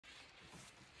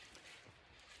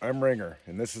I'm Ringer,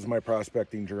 and this is my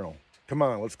prospecting journal. Come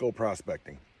on, let's go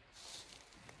prospecting.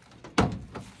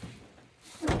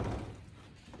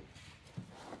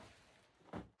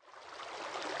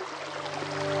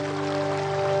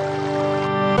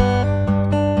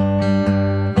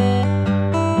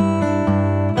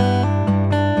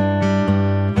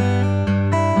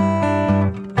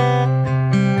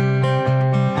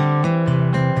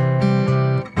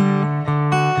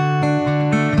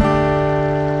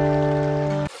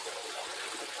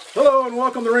 Hello and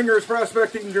welcome to Ringer's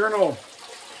Prospecting Journal.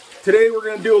 Today we're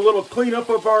going to do a little cleanup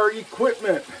of our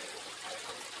equipment.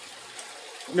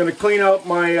 I'm going to clean out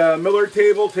my miller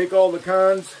table, take all the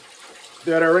cons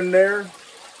that are in there,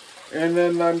 and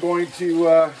then I'm going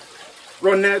to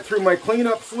run that through my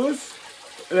cleanup sluice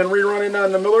and then rerun it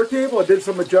on the miller table. I did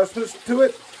some adjustments to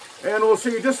it, and we'll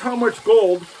see just how much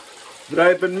gold that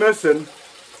I've been missing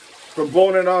from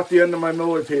blowing it off the end of my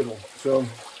miller table. So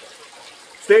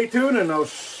stay tuned and I'll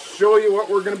show you what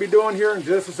we're going to be doing here in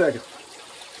just a second.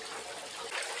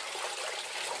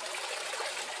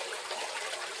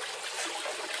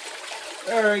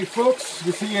 Alright folks,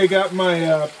 you see I got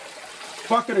my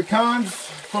bucket of cons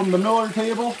from the miller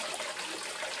table,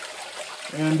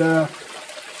 and a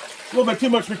little bit too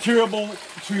much material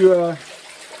to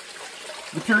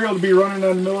be running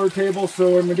on the miller table, so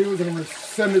what I'm going to do is I'm going to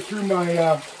send it through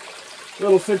my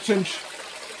little 6-inch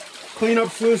cleanup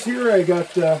sluice here. I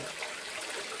got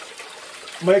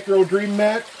micro dream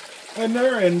mat in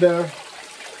there, and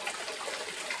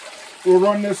we'll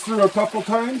run this through a couple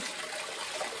times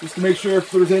just to make sure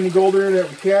if there's any gold in there that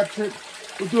we capture it.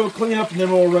 We'll do a cleanup and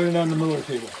then we'll run it on the miller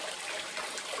table.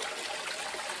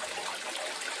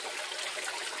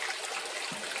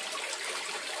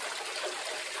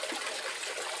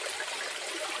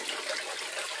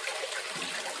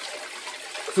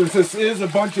 Since this is a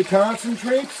bunch of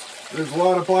concentrates, there's a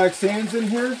lot of black sands in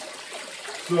here,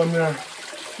 so I'm going to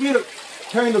speed it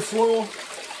kind of slow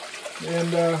and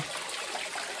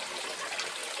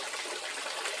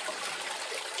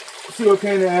see what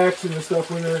kind of action and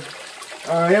stuff in there.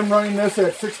 I am running this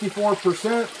at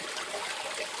 64%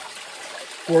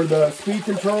 for the speed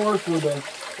controller for the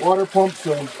water pump,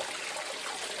 so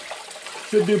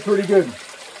should do pretty good.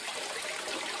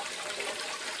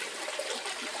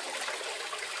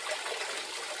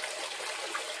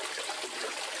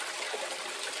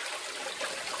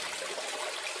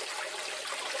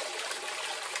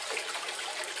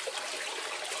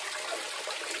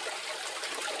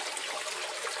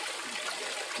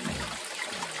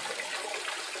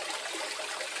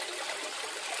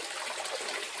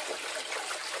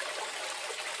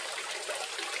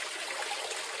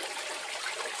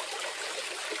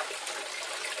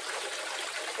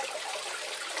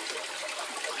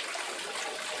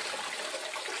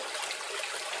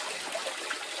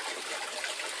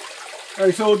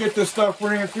 Alright, so we'll get this stuff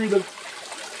ran through the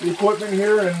equipment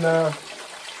here, and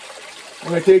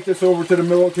when I take this over to the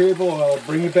miller table, I'll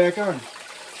bring it back on.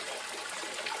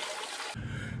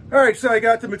 Alright, so I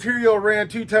got the material ran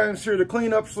 2 times through the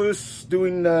cleanup sluice,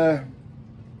 doing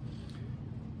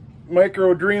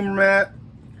micro dream mat.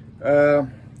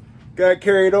 Got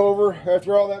carried over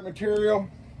after all that material.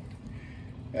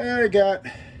 And I got,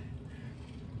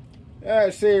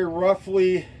 I'd say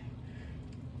roughly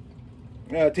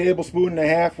a tablespoon and a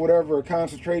half, whatever,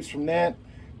 concentrates from that.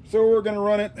 So we're going to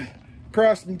run it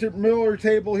across the miller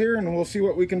table here and we'll see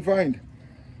what we can find.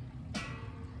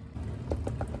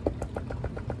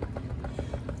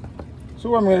 So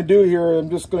what I'm going to do here, I'm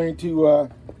just going to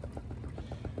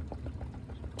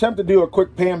attempt to do a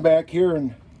quick pan back here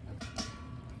and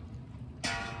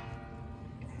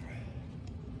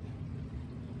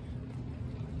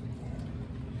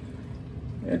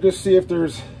just see if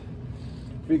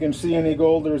you can see any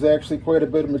gold. There's actually quite a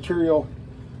bit of material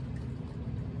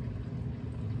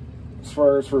as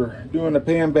far as for doing the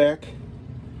pan back,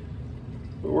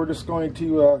 but we're just going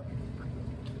to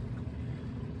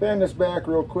pan this back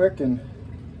real quick and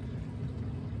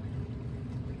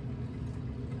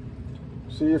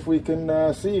see if we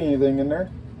can see anything in there.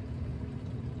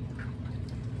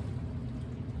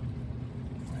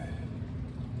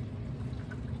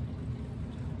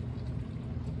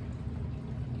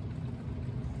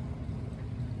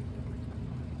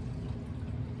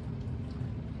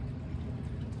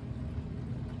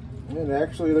 And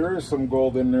actually there is some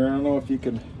gold in there. I don't know if you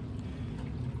can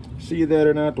see that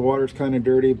or not. The water's kind of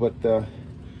dirty, but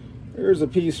there's a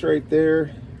piece right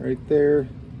there, right here.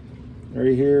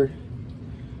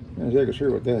 I'm not exactly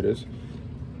sure what that is.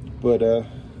 But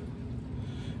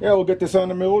yeah, we'll get this on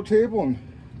the miller table and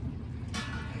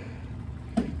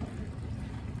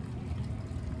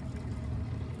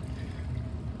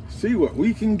see what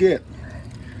we can get.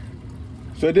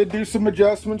 So I did do some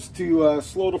adjustments to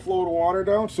slow the flow of the water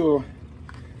down, so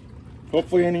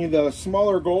hopefully any of the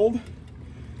smaller gold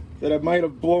that I might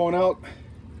have blown out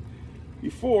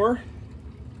before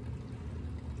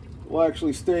will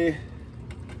actually stay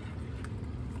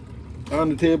on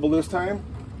the table this time.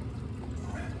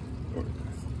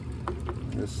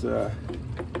 Just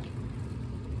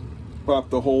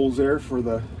pop the holes there for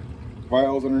the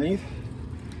vials underneath.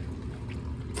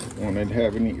 And I'd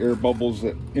have any air bubbles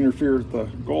that interfere with the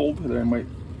gold that I might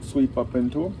sweep up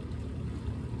into them.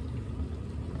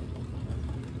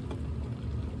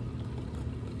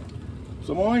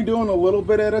 So I'm only doing a little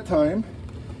bit at a time.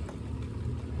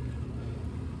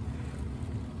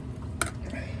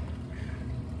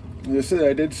 As I said,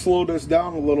 I did slow this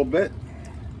down a little bit.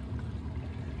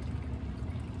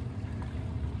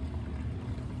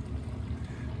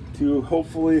 To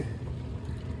hopefully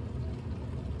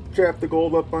trap the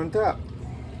gold up on top.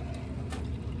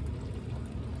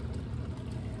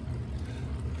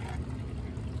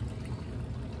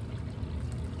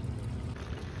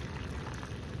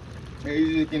 As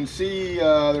you can see,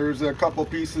 there's a couple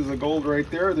pieces of gold right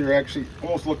there. They actually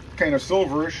almost look kind of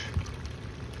silverish.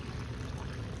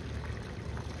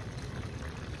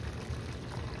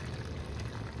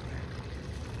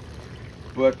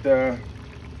 But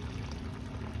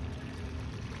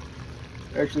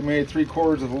actually made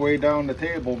 3/4 of the way down the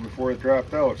table before it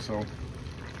dropped out, so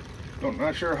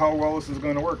not sure how well this is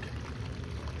going to work.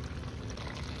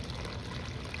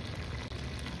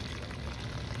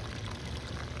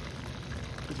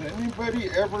 Has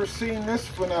anybody ever seen this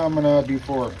phenomena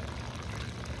before?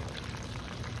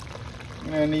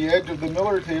 On the edge of the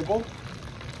Miller table,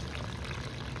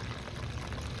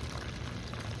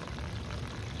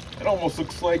 it almost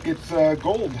looks like it's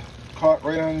gold caught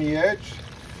right on the edge,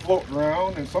 floating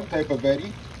around in some type of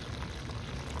eddy.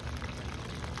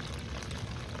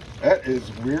 That is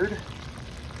weird.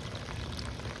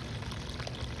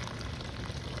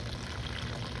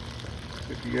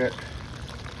 If you get,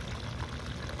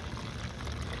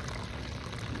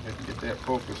 I can get that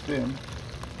focused in.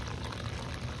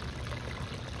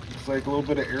 It's like a little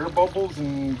bit of air bubbles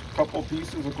and a couple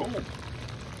pieces of gold.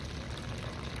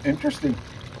 Interesting.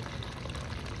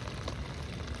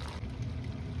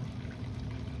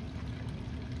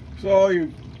 So all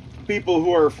you people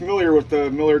who are familiar with the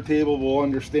Miller table will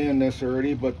understand this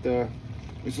already, but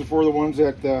this is for the ones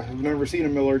that have never seen a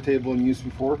Miller table in use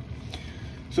before.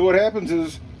 So what happens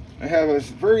is I have a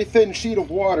very thin sheet of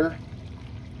water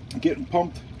getting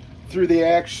pumped through the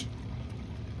axe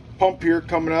pump here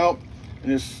coming out,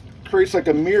 and this creates like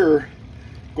a mirror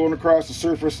going across the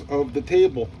surface of the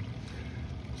table.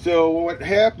 So what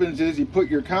happens is you put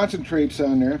your concentrates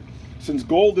on there. Since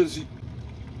gold is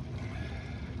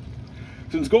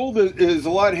a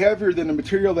lot heavier than the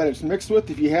material that it's mixed with,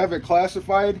 if you have it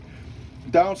classified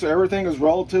down so everything is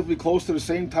relatively close to the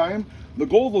same time, the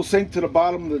gold will sink to the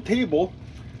bottom of the table.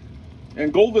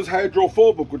 And gold is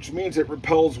hydrophobic, which means it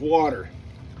repels water.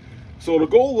 So the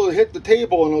gold will hit the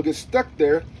table and it'll get stuck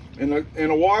there, and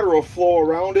the water will flow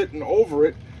around it and over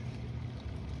it,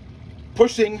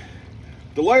 pushing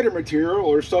the lighter material,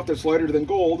 or stuff that's lighter than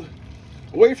gold,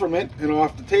 away from it and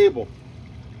off the table.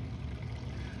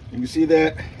 You can see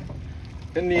that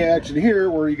in the action here,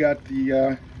 where you got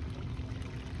the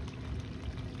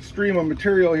stream of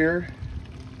material here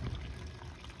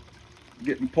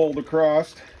getting pulled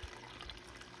across.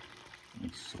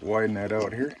 Let's widen that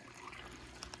out here.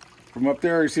 From up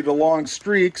there you see the long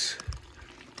streaks.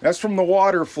 That's from the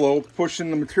water flow pushing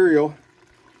the material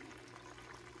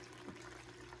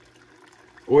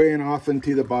away and off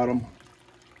into the bottom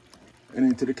and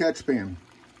into the catch pan.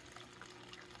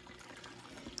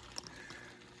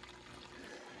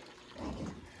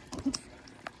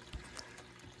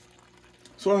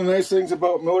 So one of the nice things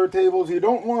about Miller tables, you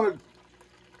don't want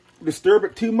to disturb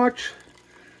it too much.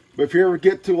 But if you ever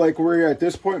get to like where you're at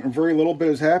this point and very little bit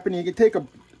has happened, you can take a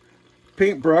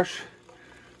paintbrush,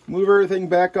 move everything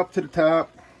back up to the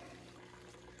top,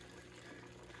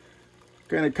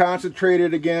 kind of concentrate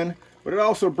it again, but it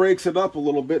also breaks it up a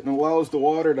little bit and allows the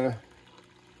water to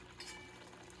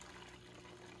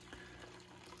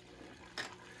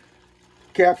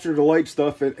capture the light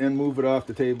stuff and move it off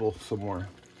the table some more.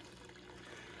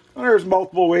 Well, there's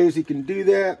multiple ways you can do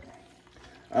that.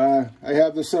 I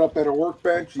have this set up at a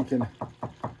workbench. You can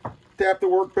tap the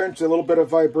workbench, a little bit of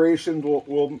vibration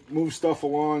will move stuff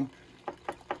along.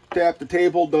 Tap the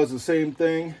table, does the same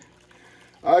thing.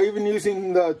 Even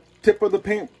using the tip of the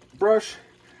paintbrush.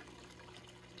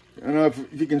 I don't know if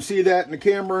you can see that in the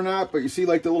camera or not, but you see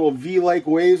like the little V-like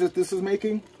waves that this is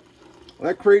making? Well,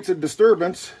 that creates a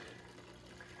disturbance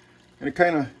and it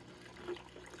kind of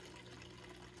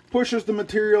pushes the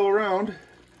material around,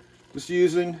 just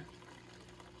using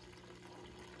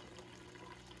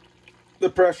the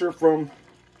pressure from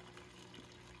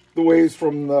the waves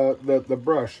from the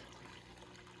brush.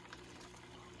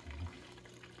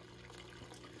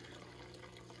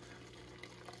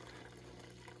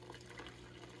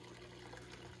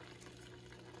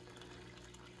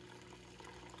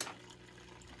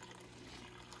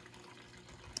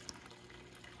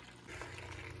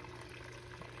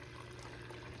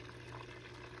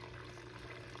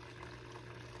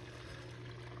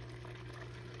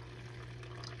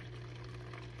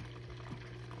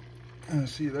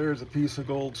 See, there's a piece of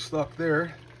gold stuck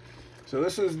there. So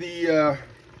this is the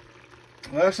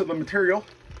last of the material.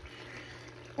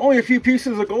 Only a few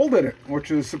pieces of gold in it, which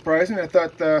is surprising. I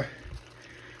thought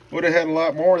would have had a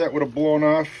lot more that would have blown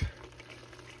off.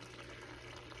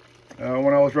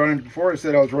 When I was running before, I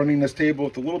said I was running this table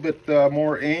with a little bit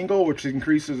more angle, which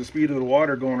increases the speed of the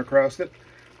water going across it.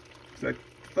 So I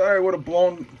thought I would have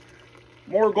blown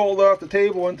more gold off the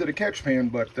table into the catch pan,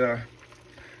 but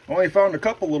only found a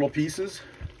couple little pieces,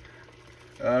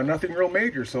 nothing real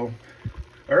major. So,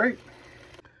 all right,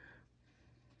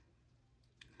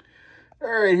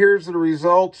 here's the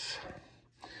results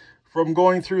from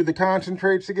going through the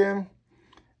concentrates again.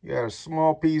 You got a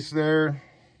small piece there,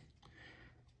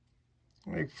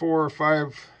 like 4 or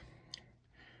 5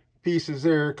 pieces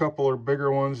there. A couple are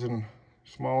bigger ones and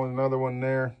small, another one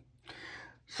there.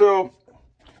 So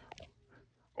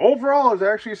overall, I was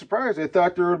actually surprised. I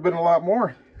thought there would have been a lot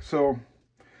more. So, all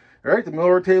right, the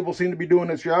Miller table seemed to be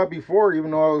doing its job before, even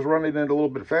though I was running it a little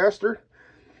bit faster.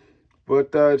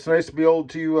 But it's nice to be able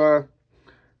to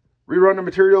rerun the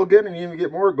material again and even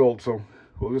get more gold. So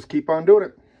we'll just keep on doing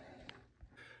it.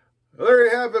 Well, there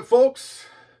you have it, folks.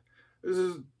 This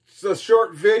is a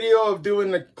short video of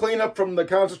doing the cleanup from the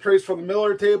concentrates from the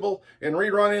Miller table and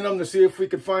rerunning them to see if we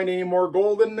could find any more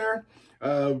gold in there.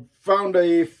 Found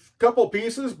a couple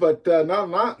pieces, but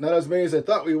not as many as I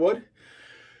thought we would.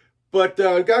 But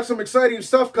got some exciting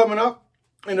stuff coming up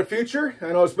in the future.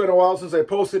 I know it's been a while since I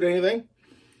posted anything.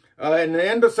 In the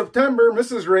end of September,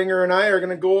 Mrs. Ringer and I are going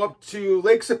to go up to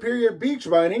Lake Superior beach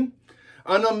mining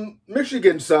on the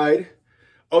Michigan side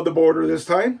of the border this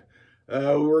time.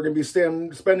 We're going to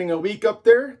be spending a week up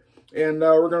there, and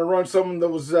we're going to run some of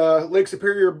those Lake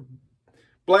Superior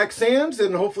black sands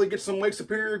and hopefully get some Lake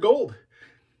Superior gold.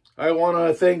 I want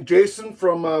to thank Jason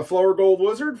from Flower Gold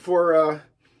Wizard for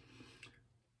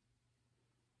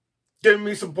giving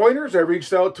me some pointers. I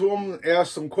reached out to him,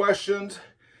 asked some questions,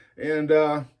 and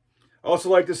also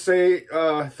like to say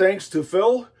thanks to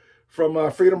Phil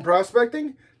from Freedom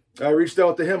Prospecting. I reached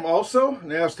out to him also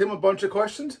and asked him a bunch of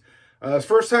questions. It's the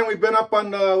first time we've been up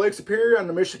on Lake Superior on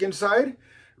the Michigan side,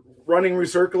 running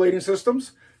recirculating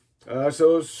systems.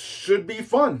 So it should be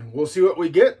fun. We'll see what we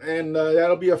get, and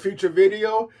that'll be a future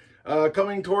video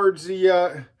coming towards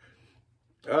the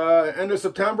end of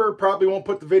September. Probably won't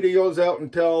put the videos out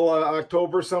until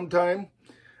October sometime.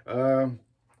 But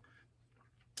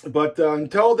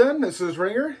until then, this is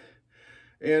Ringer.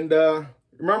 And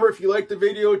remember, if you like the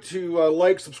video, to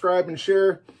like, subscribe, and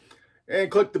share. And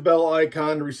click the bell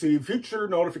icon to receive future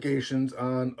notifications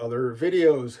on other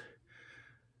videos.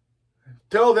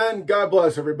 Till then, God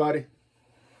bless everybody.